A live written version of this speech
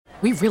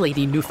We really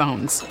need new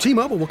phones.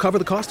 T-Mobile will cover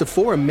the cost of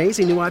 4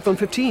 amazing new iPhone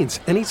 15s,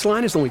 and each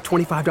line is only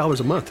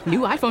 $25 a month. New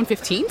iPhone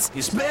 15s?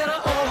 It's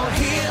better over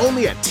here.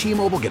 Only at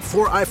T-Mobile, get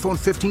 4 iPhone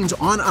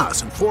 15s on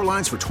us and 4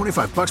 lines for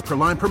 $25 per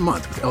line per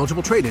month with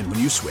eligible trade-in when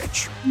you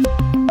switch.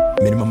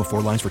 Minimum of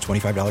 4 lines for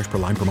 $25 per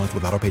line per month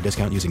with autopay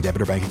discount using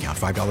debit or bank account.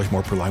 $5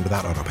 more per line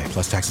without autopay,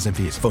 plus taxes and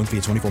fees. Phone fee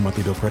at 24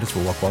 monthly bill credits for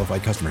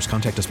well-qualified customers.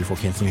 Contact us before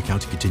canceling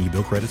account to continue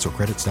bill credits or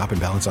credit stop and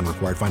balance on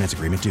required finance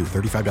agreement due.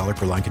 $35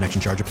 per line connection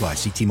charge applies.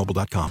 See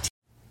T-Mobile.com.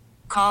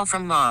 Call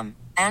from mom.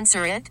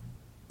 Answer it.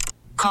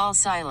 Call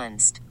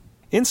silenced.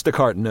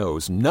 Instacart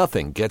knows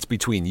nothing gets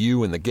between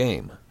you and the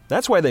game.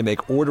 That's why they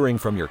make ordering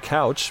from your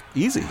couch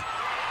easy.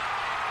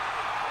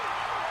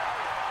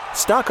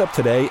 Stock up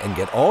today and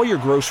get all your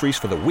groceries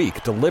for the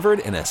week delivered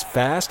in as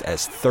fast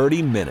as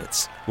 30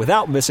 minutes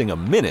without missing a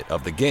minute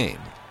of the game.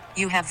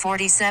 You have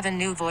 47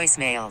 new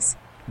voicemails.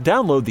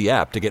 Download the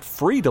app to get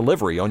free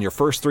delivery on your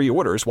first 3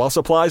 orders while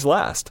supplies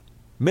last.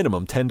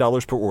 Minimum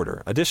 $10 per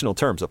order. Additional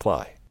terms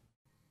apply.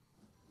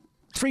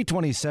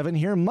 327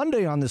 here,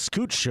 Monday on the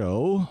Scoot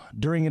Show,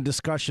 during a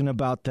discussion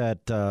about that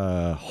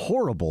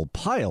horrible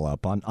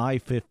pileup on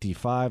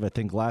I-55. I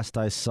think last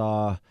I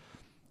saw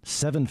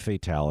 7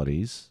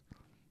 fatalities,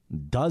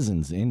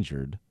 dozens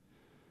injured.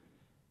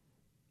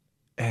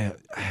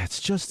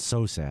 It's just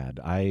so sad.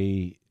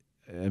 I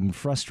am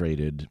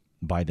frustrated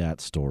by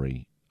that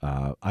story.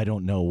 I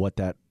don't know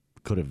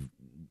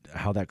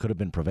how that could have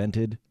been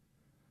prevented.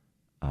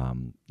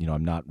 I'm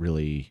not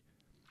really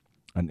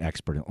an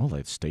expert in,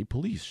 like state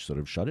police sort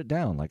of shut it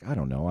down. Like, I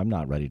don't know. I'm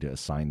not ready to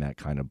assign that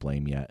kind of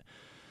blame yet.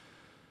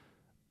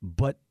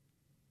 But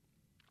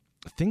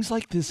things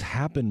like this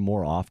happen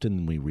more often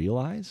than we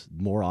realize,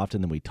 more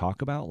often than we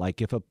talk about.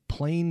 Like if a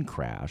plane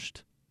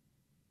crashed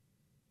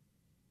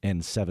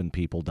and 7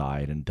 people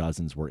died and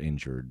dozens were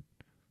injured,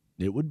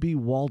 it would be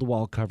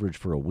wall-to-wall coverage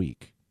for a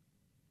week.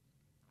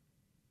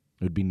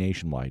 It would be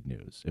nationwide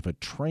news. If a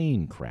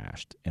train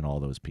crashed and all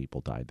those people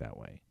died that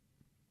way.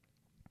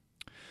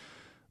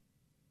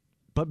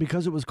 But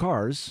because it was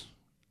cars,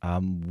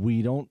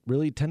 we don't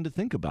really tend to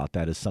think about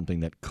that as something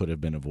that could have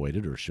been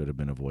avoided or should have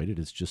been avoided.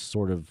 It's just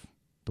sort of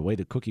the way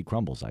the cookie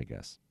crumbles, I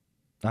guess.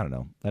 I don't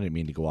know. I didn't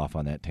mean to go off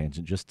on that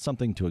tangent. Just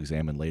something to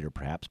examine later,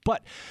 perhaps.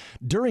 But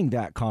during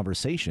that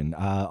conversation,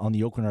 on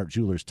the Oakland Art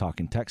Jewelers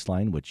Talking text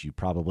line, which you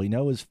probably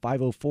know is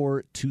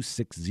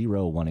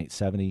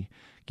 504-260-1870.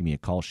 Give me a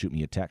call, shoot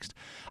me a text.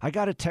 I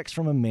got a text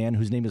from a man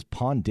whose name is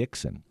Pon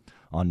Dixson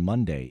on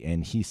Monday,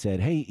 and he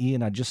said, "Hey,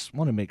 Ian, I just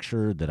want to make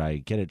sure that I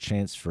get a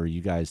chance for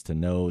you guys to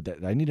know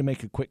that I need to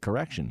make a quick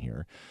correction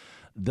here.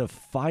 The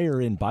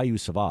fire in Bayou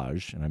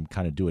Sauvage," and I'm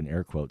kind of doing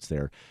air quotes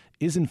there,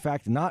 "is in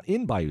fact not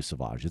in Bayou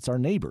Sauvage. It's our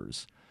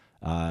neighbors.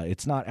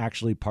 It's not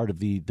actually part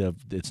of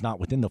it's not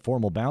within the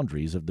formal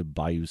boundaries of the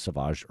Bayou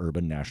Sauvage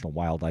Urban National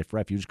Wildlife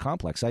Refuge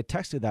Complex." I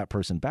texted that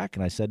person back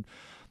and I said,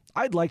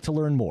 "I'd like to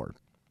learn more."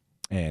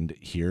 And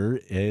here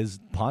is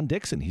Pon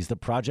Dixon. He's the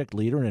project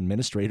leader and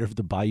administrator of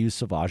the Bayou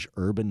Sauvage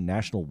Urban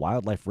National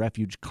Wildlife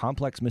Refuge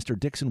Complex. Mr.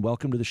 Dixon,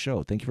 welcome to the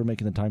show. Thank you for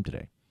making the time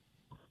today.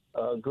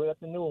 Good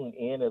afternoon,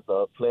 Ian. It's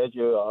a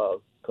pleasure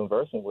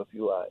conversing with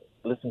you. I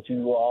listen to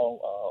you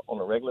all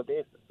on a regular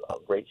basis.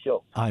 Great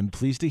show. I'm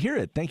pleased to hear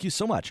it. Thank you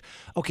so much.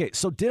 Okay,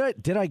 so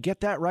did I get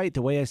that right,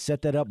 the way I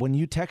set that up? When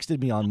you texted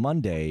me on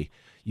Monday,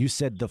 you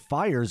said the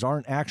fires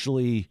aren't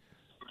actually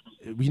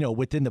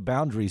within the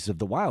boundaries of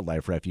the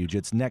wildlife refuge.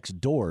 It's next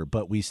door,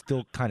 but we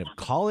still kind of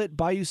call it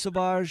Bayou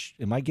Sauvage.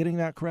 Am I getting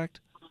that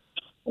correct?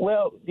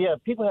 Well, yeah,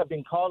 people have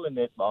been calling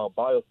it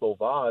Bayou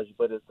Sauvage,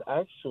 but it's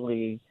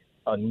actually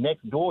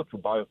next door to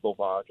Bayou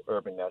Sauvage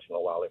Urban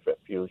National Wildlife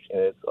Refuge,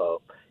 and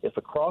it's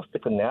across the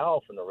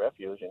canal from the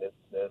refuge, and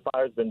the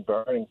fire's been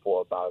burning for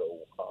about a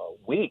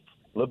week,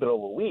 a little bit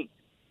over a week.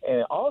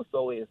 And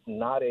also, it's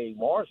not a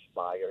marsh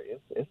fire.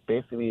 It's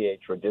basically a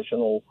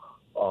traditional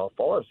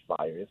forest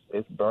fire.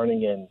 It's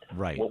burning in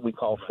what we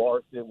call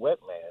forested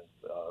wetlands.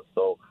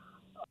 So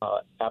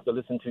after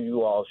listening to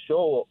you all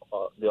show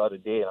the other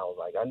day, and I was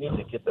like, I need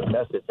to get the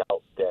message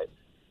out that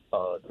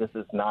this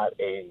is not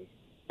a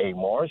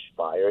marsh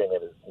fire, and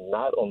it is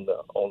not on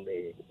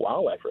the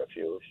wildlife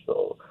refuge.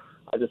 So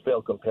I just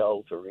felt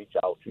compelled to reach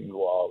out to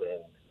you all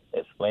and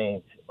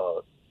explain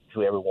to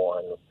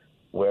everyone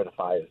where the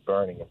fire is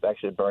burning. It's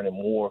actually burning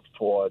more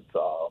towards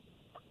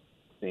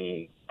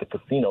the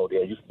casino.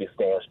 There used to be a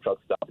Stan's truck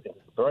stop. It's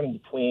burning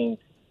between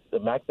the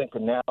Maxon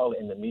Canal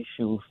and the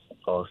Michoud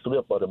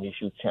slip, or the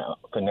Michoud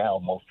Canal,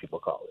 most people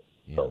call it.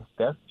 Yeah. So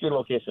that's the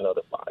location of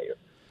the fire.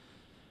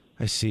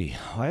 I see.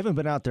 I haven't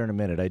been out there in a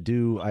minute. I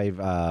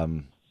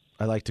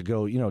like to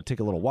go, take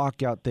a little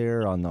walk out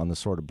there on the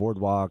sort of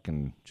boardwalk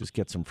and just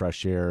get some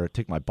fresh air.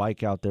 Take my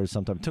bike out there.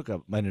 Sometimes took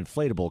an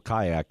inflatable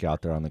kayak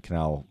out there on the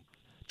canal.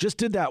 Just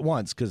did that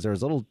once because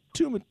there's a little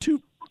too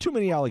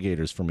many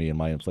alligators for me in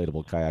my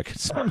inflatable kayak.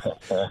 So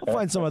I'll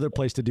find some other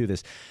place to do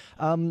this.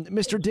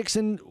 Mr.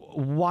 Dixon,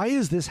 why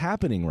is this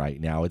happening right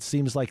now? It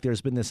seems like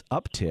there's been this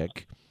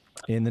uptick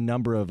in the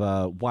number of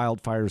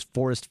wildfires,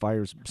 forest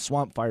fires,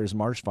 swamp fires,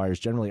 marsh fires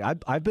generally.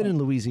 I've been in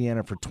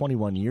Louisiana for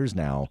 21 years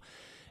now,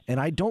 And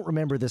I don't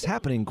remember this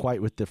happening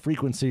quite with the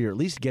frequency, or at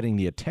least getting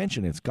the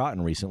attention it's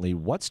gotten recently.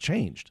 What's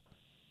changed?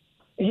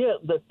 Yeah,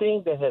 the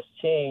thing that has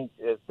changed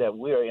is that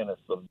we are in a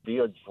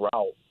severe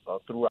drought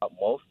throughout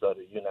most of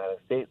the United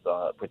States,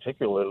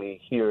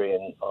 particularly here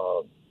in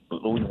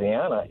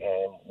Louisiana,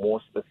 and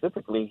more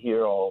specifically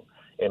here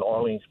in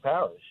Orleans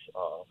Parish.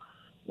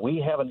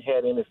 We haven't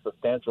had any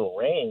substantial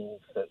rain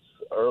since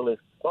early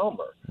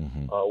summer.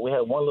 We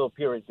had one little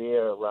period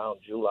there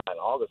around July and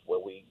August where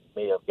we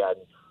may have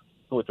gotten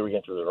 2 or 3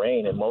 inches of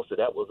rain, and most of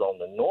that was on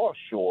the North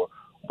Shore.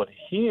 But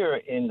here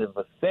in the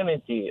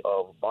vicinity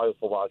of Bayou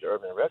Sauvage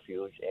Urban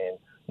Refuge and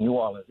New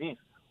Orleans East,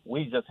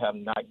 we just have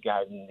not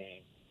gotten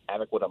the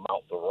adequate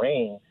amounts of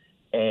rain,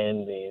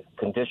 and the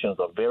conditions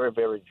are very,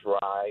 very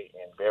dry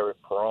and very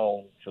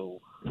prone to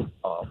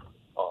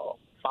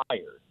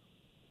fires.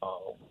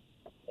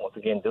 Once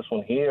again, this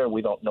one here,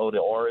 we don't know the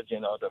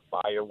origin of the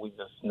fire. We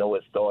just know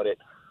it started,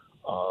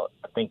 I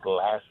think,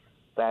 last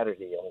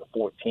Saturday on the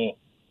 14th.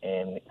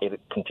 And it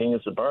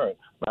continues to burn.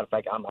 Matter of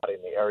fact, I'm out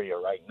in the area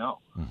right now.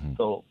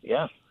 So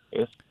yeah,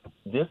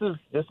 this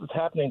is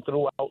happening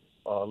throughout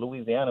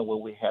Louisiana, where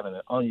we have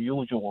an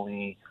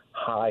unusually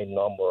high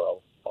number of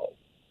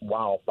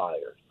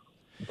wildfires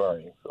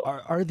burning. So.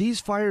 Are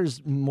these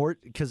fires more?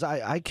 Because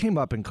I came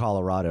up in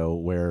Colorado,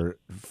 where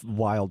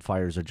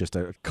wildfires are just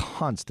a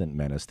constant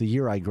menace. The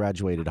year I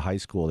graduated high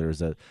school, there was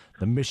the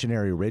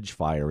Missionary Ridge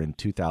fire in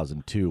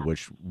 2002,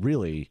 which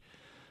really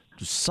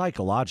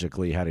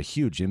psychologically had a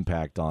huge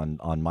impact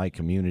on my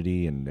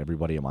community and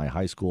everybody at my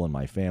high school and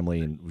my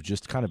family, and we've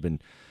just kind of been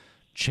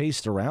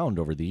chased around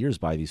over the years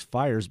by these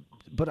fires.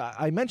 But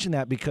I mention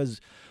that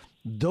because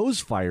those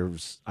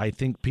fires, I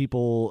think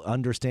people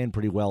understand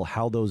pretty well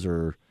how those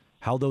are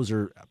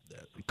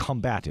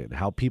combated,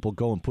 how people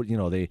go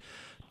and they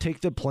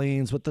take the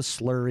planes with the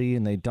slurry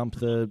and they dump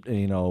the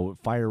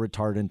fire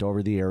retardant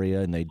over the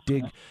area, and they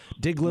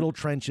dig little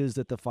trenches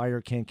that the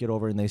fire can't get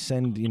over, and they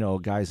send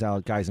guys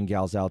and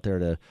gals out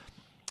there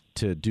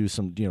to do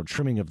some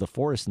trimming of the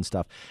forest and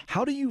stuff.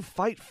 How do you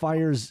fight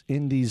fires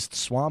in these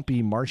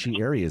swampy,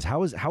 marshy areas?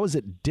 How is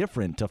it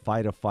different to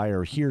fight a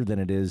fire here than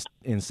it is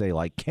in, say,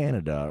 like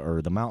Canada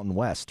or the Mountain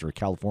West or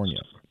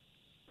California?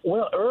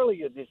 Well,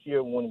 earlier this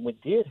year, when we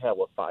did have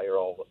a fire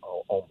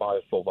on Bayou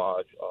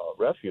Sauvage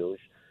Refuge,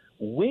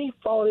 we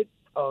fought it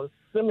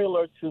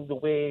similar to the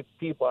way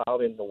people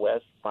out in the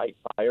West fight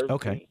fires.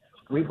 Okay.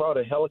 We brought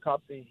a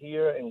helicopter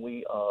here, and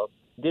we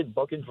did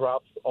bucket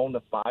drops on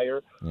the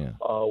fire. Yeah.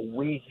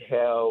 We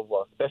have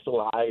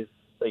specialized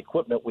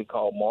equipment we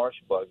call marsh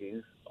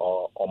buggies,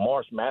 or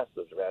marsh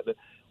masters, rather.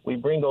 We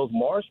bring those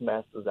marsh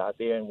masters out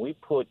there, and we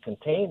put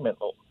containment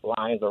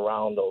lines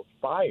around those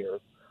fires.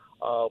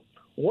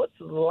 What's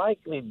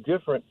likely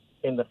different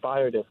in the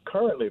fire that's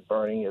currently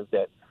burning is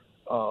that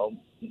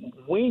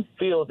we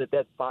feel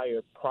that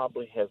fire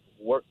probably has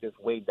worked its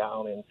way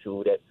down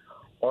into that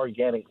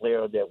organic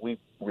layer that we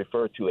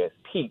refer to as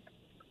peat.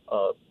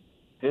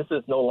 This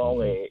is no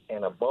longer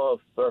an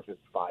above-surface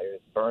fire.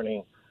 It's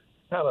burning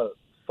kind of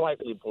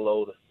slightly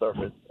below the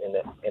surface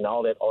and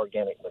all that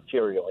organic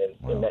material.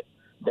 And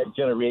that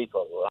generates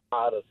a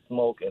lot of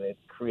smoke, and it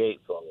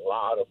creates a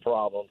lot of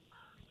problems,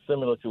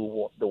 similar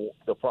to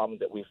the problem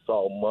that we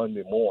saw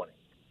Monday morning.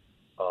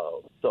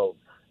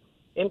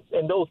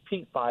 And those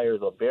peat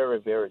fires are very,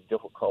 very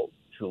difficult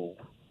to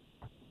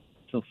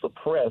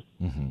suppress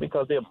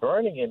because they're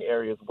burning in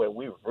areas where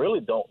we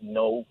really don't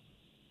know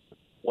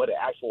what the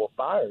actual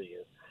fire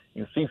is.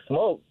 You see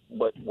smoke,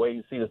 but where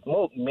you see the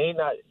smoke may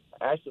not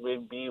actually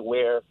be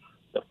where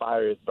the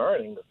fire is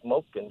burning. The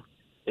smoke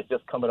it's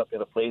just coming up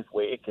in a place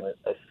where it can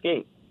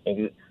escape,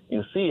 and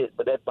you see it,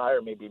 but that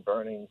fire may be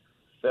burning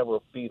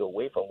several feet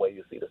away from where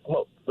you see the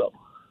smoke. So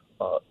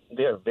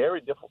they're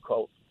very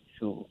difficult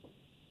to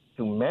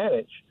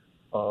manage,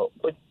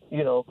 but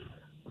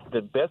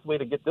the best way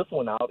to get this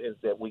one out is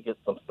that we get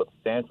some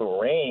substantial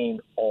rain,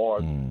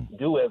 or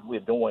do as we're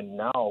doing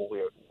now.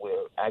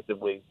 We're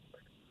actively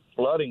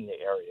flooding the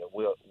area.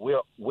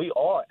 We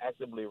are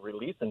actively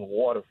releasing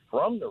water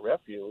from the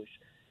refuge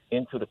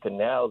into the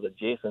canals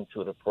adjacent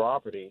to the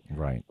property,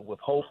 right, with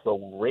hopes of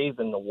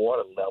raising the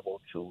water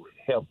level to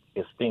help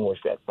extinguish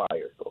that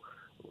fire.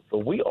 So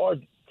we are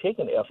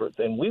taking efforts,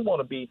 and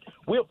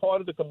we're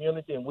part of the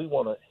community, and we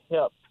want to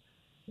help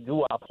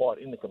do our part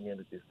in the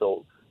community.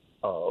 So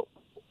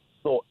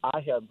I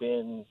have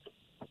been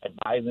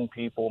advising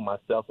people,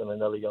 myself and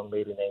another young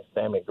lady named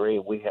Sammy Gray.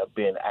 We have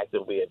been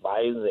actively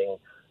advising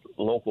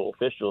local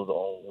officials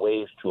on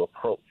ways to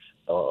approach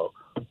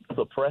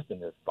suppressing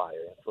this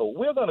fire. So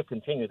we're going to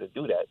continue to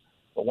do that.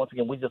 But once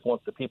again, we just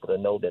want the people to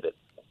know that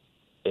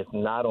it's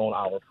not on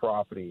our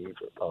property,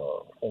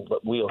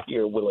 but we are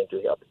here willing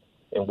to help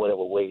in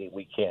whatever way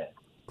we can.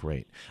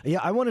 Great. Yeah,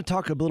 I want to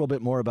talk a little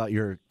bit more about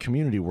your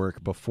community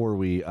work before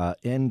we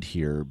end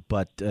here,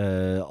 but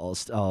I'll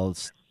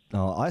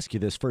ask you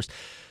this first.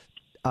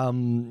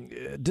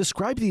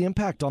 Describe the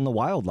impact on the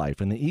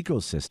wildlife and the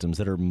ecosystems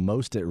that are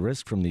most at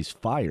risk from these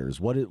fires.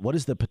 What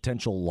is the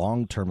potential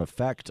long-term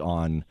effect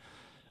on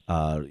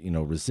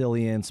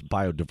resilience,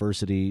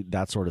 biodiversity,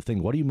 that sort of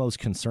thing. What are you most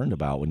concerned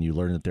about when you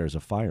learn that there's a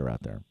fire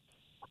out there?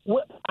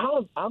 Well,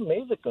 our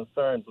major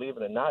concern, believe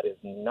it or not, is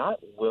not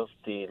with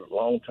the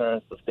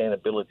long-term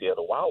sustainability of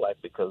the wildlife,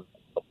 because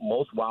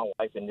most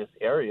wildlife in this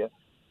area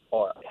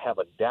have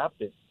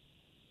adapted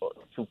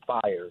to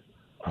fires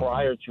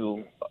prior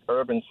to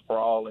urban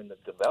sprawl and the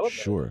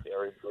development of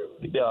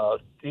this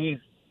area.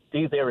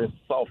 These areas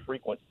saw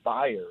frequent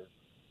fires,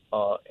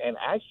 and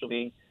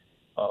actually,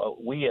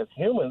 we as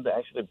humans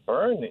actually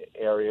burn the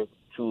area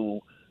to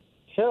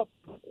help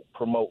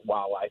promote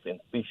wildlife and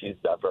species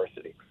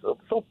diversity.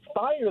 So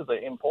fires are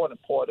an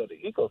important part of the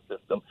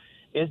ecosystem.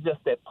 It's just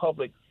that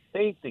public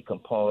safety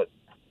component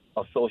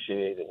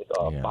associated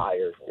with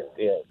fires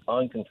is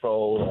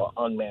uncontrolled or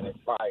unmanaged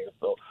fires.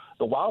 So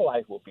the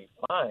wildlife will be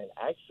fine.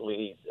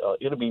 Actually,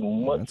 it'll be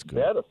much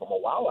better from a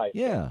wildlife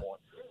standpoint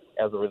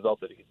as a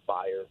result of these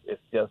fires. It's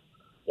just,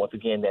 once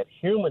again, that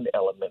human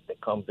element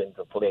that comes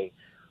into play.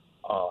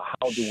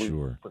 How do we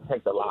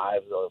protect the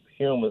lives of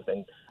humans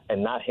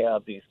and not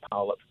have these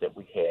pileups that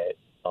we had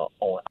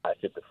on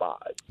I-55?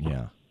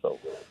 Yeah. So,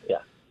 yeah.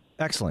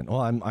 Excellent.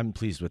 Well, I'm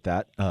pleased with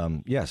that.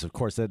 Yes, of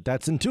course,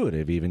 that's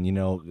intuitive. Even,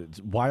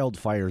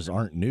 wildfires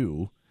aren't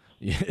new.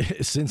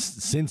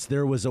 Since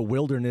there was a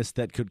wilderness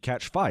that could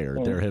catch fire,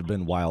 there have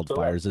been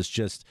wildfires. It's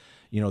just,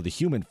 the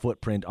human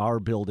footprint, our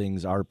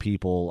buildings, our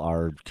people,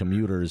 our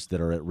commuters that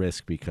are at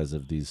risk because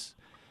of these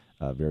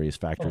various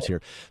factors here.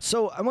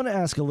 So I want to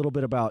ask a little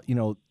bit about,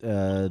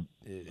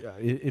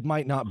 it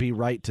might not be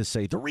right to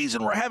say the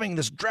reason we're having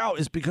this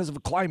drought is because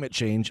of climate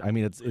change. I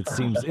mean,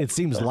 it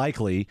seems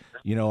likely.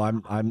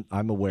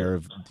 I'm aware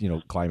of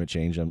climate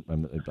change. I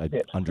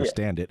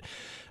understand it.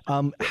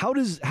 How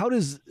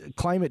does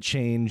climate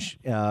change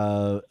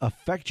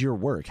affect your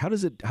work? How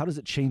does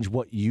it change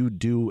what you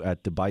do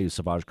at the Bayou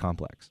Sauvage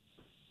complex?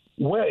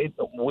 Well,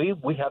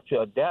 we have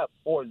to adapt.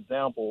 For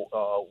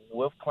example,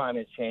 with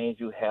climate change,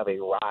 you have a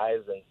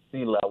rise in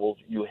sea levels.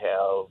 You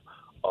have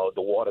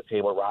the water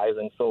table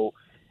rising. So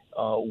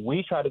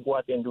we try to go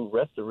out there and do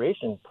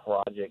restoration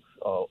projects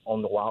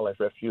on the wildlife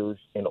refuge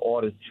in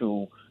order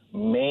to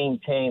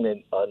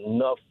maintain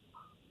enough,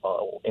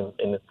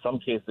 in some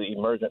cases,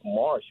 emergent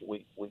marsh.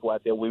 We go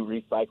out there, we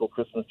recycle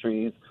Christmas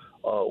trees.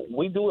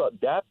 We do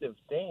adaptive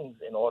things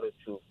in order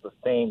to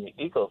sustain the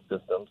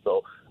ecosystem.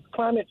 So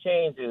climate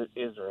change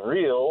is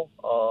real.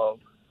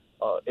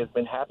 It's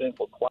been happening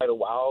for quite a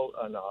while,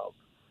 and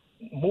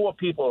more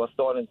people are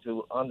starting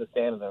to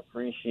understand and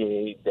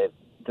appreciate that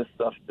this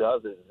stuff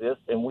does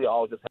exist, and we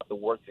all just have to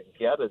work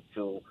together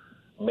to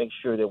make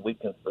sure that we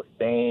can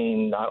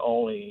sustain not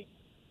only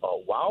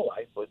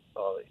wildlife but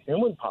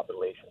human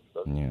populations.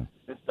 So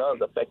this does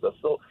affect us.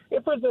 So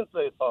it presents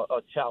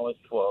a challenge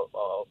for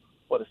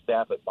the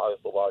staff at Bayou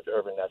Sauvage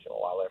Urban National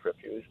Wildlife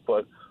Refuge,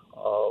 but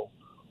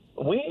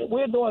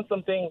we're doing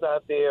some things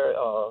out there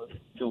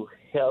to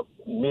help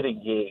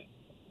mitigate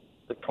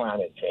the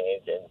climate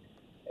change,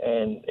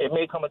 and it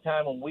may come a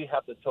time when we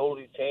have to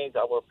totally change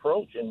our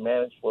approach and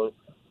manage for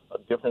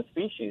different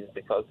species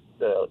because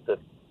the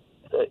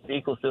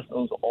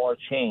ecosystems are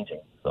changing.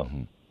 So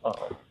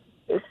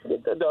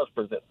it does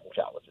present some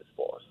challenges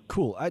for us.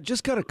 Cool. I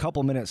just got a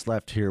couple minutes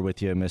left here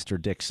with you, Mr.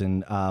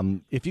 Dixon.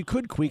 If you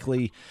could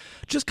quickly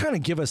just kind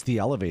of give us the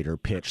elevator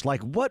pitch.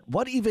 Like,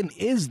 what even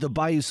is the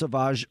Bayou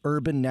Sauvage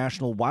Urban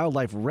National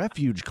Wildlife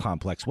Refuge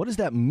Complex? What does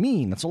that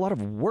mean? That's a lot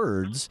of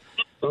words.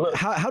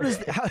 How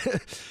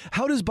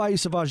does Bayou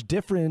Sauvage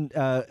different?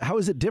 How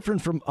is it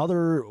different from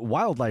other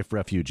wildlife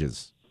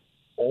refuges?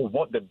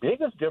 The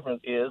biggest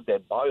difference is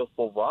that Bayou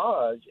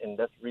Sauvage, and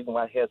that's the reason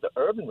why it has the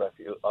urban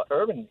refuge,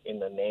 urban in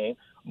the name.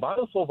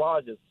 Bayou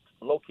Sauvage is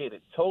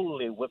located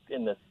totally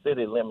within the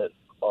city limits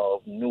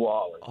of New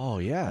Orleans. Oh,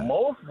 yeah.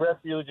 Most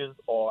refuges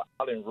are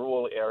out in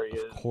rural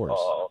areas, of course,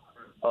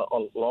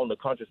 along the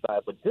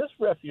countryside. But this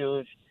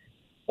refuge,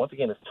 once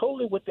again, is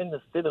totally within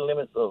the city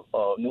limits of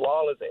New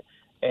Orleans.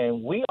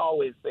 And we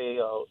always say,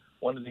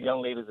 one of the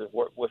young ladies that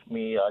work with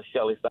me,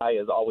 Shelly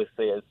Sayers, always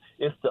says,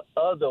 it's the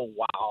other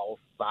wild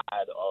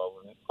side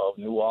of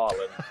New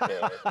Orleans.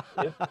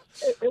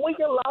 And we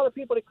get a lot of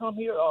people that come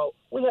here.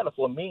 We had a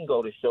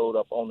flamingo that showed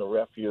up on the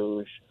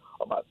refuge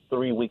about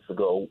 3 weeks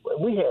ago.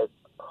 We had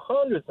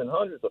hundreds and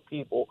hundreds of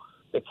people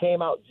that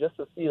came out just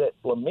to see that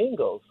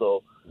flamingo.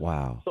 So,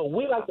 wow. So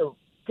we like to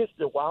pitch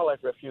the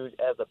wildlife refuge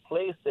as a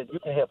place that you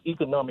can have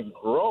economic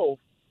growth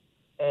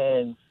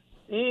and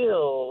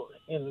still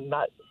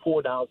not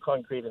pour down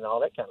concrete and all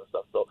that kind of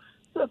stuff. So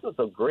this is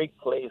a great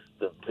place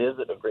to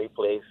visit, a great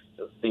place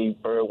to see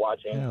bird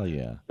watching, hell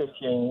yeah,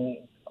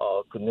 fishing,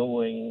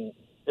 canoeing,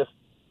 just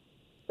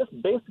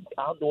basic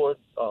outdoor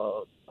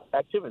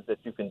activities that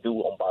you can do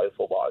on Bayou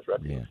Sauvage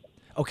Refuge. Yeah.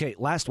 Okay,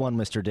 last one,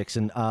 Mr.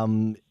 Dixon.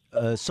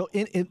 So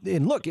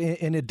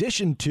in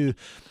addition to,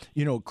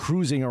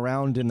 cruising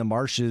around in the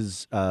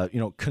marshes,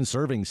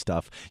 conserving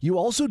stuff, you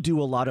also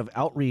do a lot of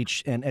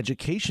outreach and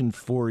education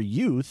for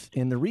youth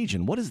in the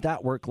region. What does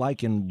that work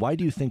like, and why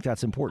do you think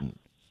that's important?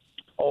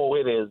 Oh,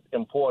 it is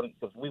important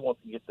because we want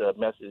to get the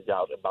message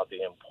out about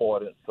the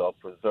importance of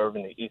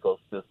preserving the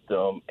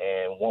ecosystem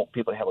and want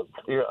people to have a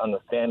clear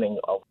understanding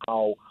of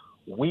how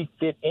we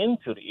fit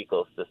into the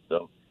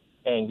ecosystem.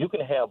 And you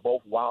can have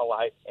both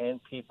wildlife and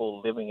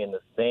people living in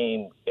the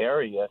same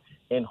area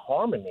in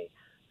harmony.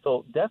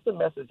 So that's the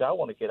message I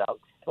want to get out.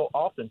 So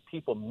often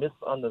people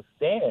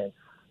misunderstand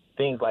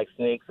things like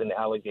snakes and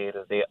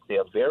alligators. They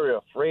are very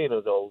afraid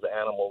of those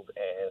animals.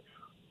 And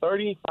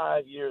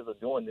 35 years of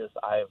doing this,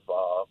 I've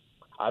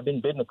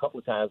been bitten a couple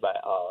of times by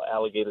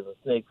alligators and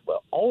snakes,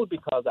 but only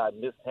because I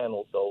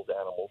mishandled those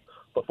animals.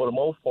 But for the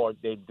most part,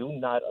 they do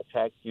not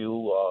attack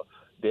you.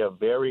 They're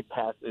very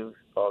passive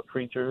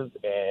creatures,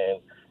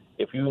 and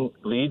if you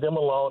leave them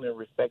alone and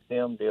respect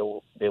them, they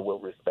will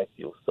respect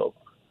you. So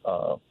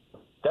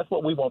that's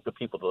what we want the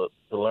people to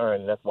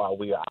learn. That's why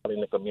we are out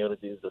in the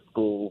communities, the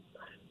schools,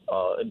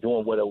 and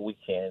doing whatever we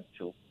can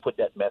to put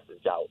that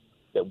message out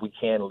that we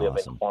can live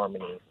in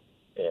harmony.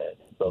 Yeah,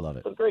 so love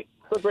it. It's a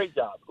great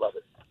job. Love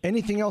it.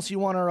 Anything else you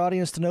want our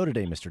audience to know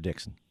today, Mr.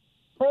 Dixon?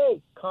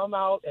 Hey, come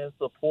out and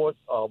support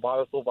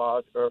Bayou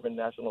Sauvage Urban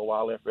National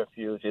Wildlife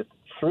Refuge. It's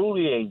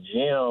truly a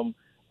gem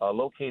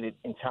located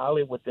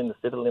entirely within the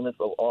city limits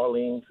of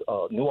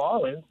New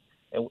Orleans.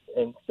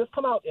 And just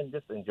come out and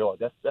just enjoy.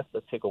 That's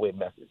the takeaway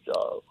message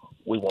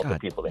we want the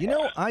people to have. You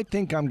know, I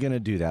think I'm going to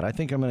do that. I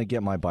think I'm going to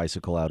get my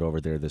bicycle out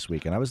over there this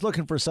weekend. I was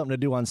looking for something to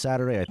do on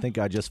Saturday. I think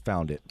I just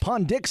found it.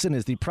 Pon Dixson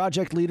is the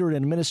project leader and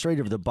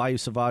administrator of the Bayou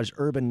Sauvage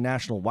Urban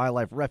National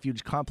Wildlife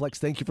Refuge Complex.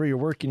 Thank you for your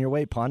work and your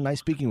way, Pon. Nice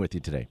speaking with you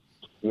today.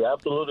 You're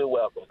absolutely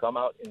welcome. Come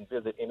out and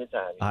visit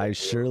anytime. I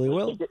surely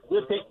will.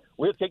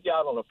 We'll take you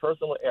out on a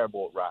personal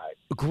airboat ride.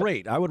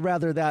 Great. I would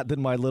rather that than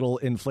my little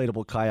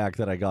inflatable kayak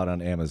that I got on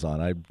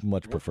Amazon. I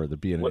much prefer to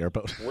be in an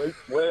airboat.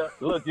 Well,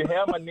 look, you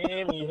have my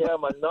name and you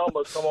have my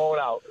number. Come on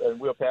out, and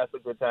we'll pass a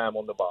good time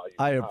on the Bayou.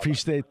 I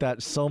appreciate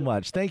that so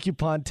much. Thank you,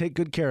 Pon. Take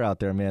good care out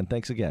there, man.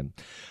 Thanks again.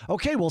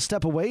 Okay, we'll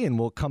step away, and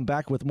we'll come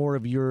back with more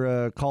of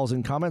your calls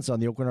and comments on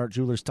the Oakland Art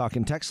Jewelers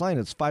Talking Text line.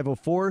 It's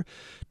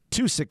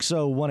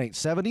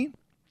 504-260-1870.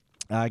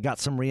 I got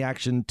some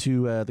reaction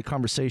to the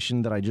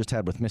conversation that I just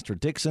had with Mr.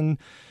 Dixon,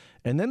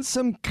 and then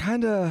some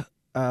kind of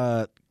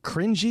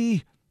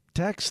cringy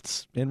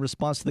texts in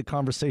response to the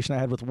conversation I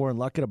had with Warren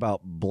Luckett about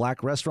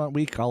Black Restaurant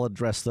Week. I'll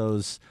address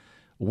those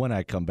when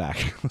I come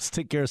back. Let's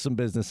take care of some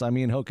business. I'm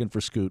Ian Hoch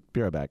for Scoot. Be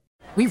right back.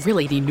 We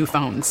really need new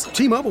phones.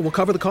 T-Mobile will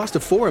cover the cost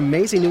of 4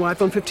 amazing new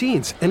iPhone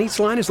 15s, and each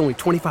line is only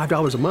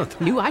 $25 a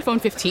month. New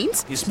iPhone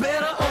 15s? It's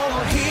better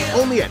over here.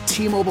 Only at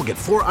T-Mobile, get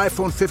 4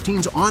 iPhone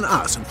 15s on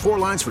us and 4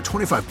 lines for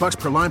 $25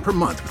 per line per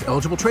month with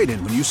eligible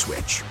trade-in when you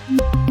switch.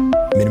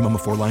 Minimum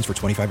of 4 lines for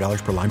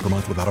 $25 per line per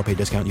month with autopay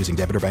discount using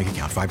debit or bank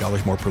account.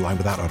 $5 more per line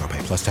without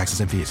autopay, plus taxes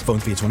and fees. Phone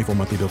fee at 24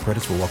 monthly bill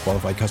credits for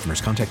well-qualified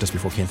customers. Contact us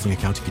before canceling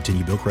account to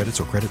continue bill credits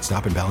or credit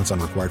stop and balance on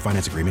required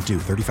finance agreement due.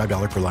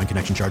 $35 per line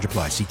connection charge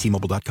applies. See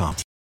T-Mobile.com.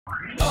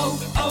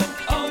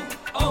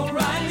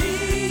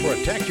 O'Reilly.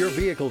 Protect your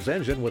vehicle's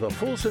engine with a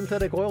full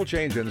synthetic oil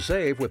change and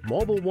save with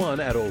Mobile One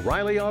at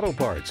O'Reilly Auto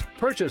Parts.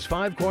 Purchase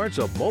 5 quarts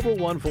of Mobile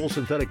One full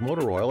synthetic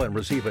motor oil and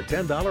receive a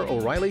 $10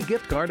 O'Reilly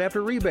gift card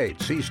after rebate.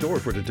 See store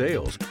for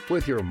details.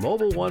 With your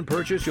Mobile One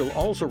purchase, you'll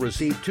also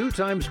receive 2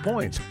 times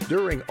points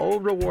during O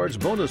Rewards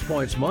Bonus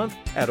Points Month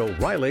at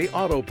O'Reilly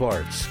Auto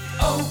Parts.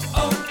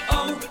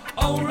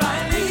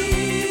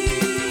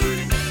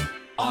 O'Reilly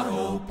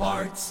Auto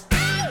Parts.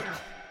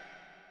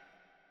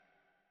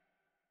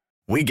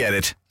 We get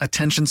it.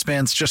 Attention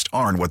spans just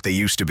aren't what they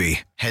used to be.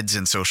 Heads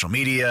in social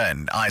media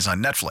and eyes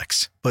on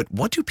Netflix. But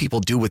what do people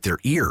do with their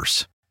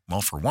ears?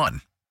 Well, for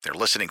one, they're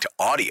listening to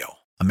audio.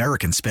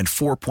 Americans spend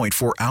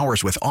 4.4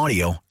 hours with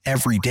audio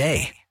every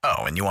day. Oh,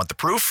 and you want the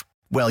proof?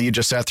 Well, you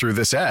just sat through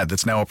this ad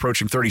that's now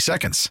approaching 30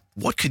 seconds.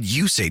 What could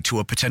you say to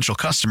a potential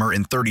customer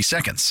in 30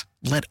 seconds?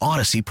 Let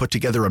Odyssey put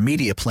together a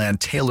media plan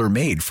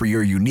tailor-made for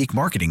your unique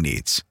marketing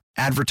needs.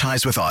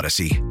 Advertise with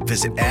Odyssey.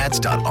 Visit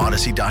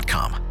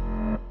ads.odyssey.com.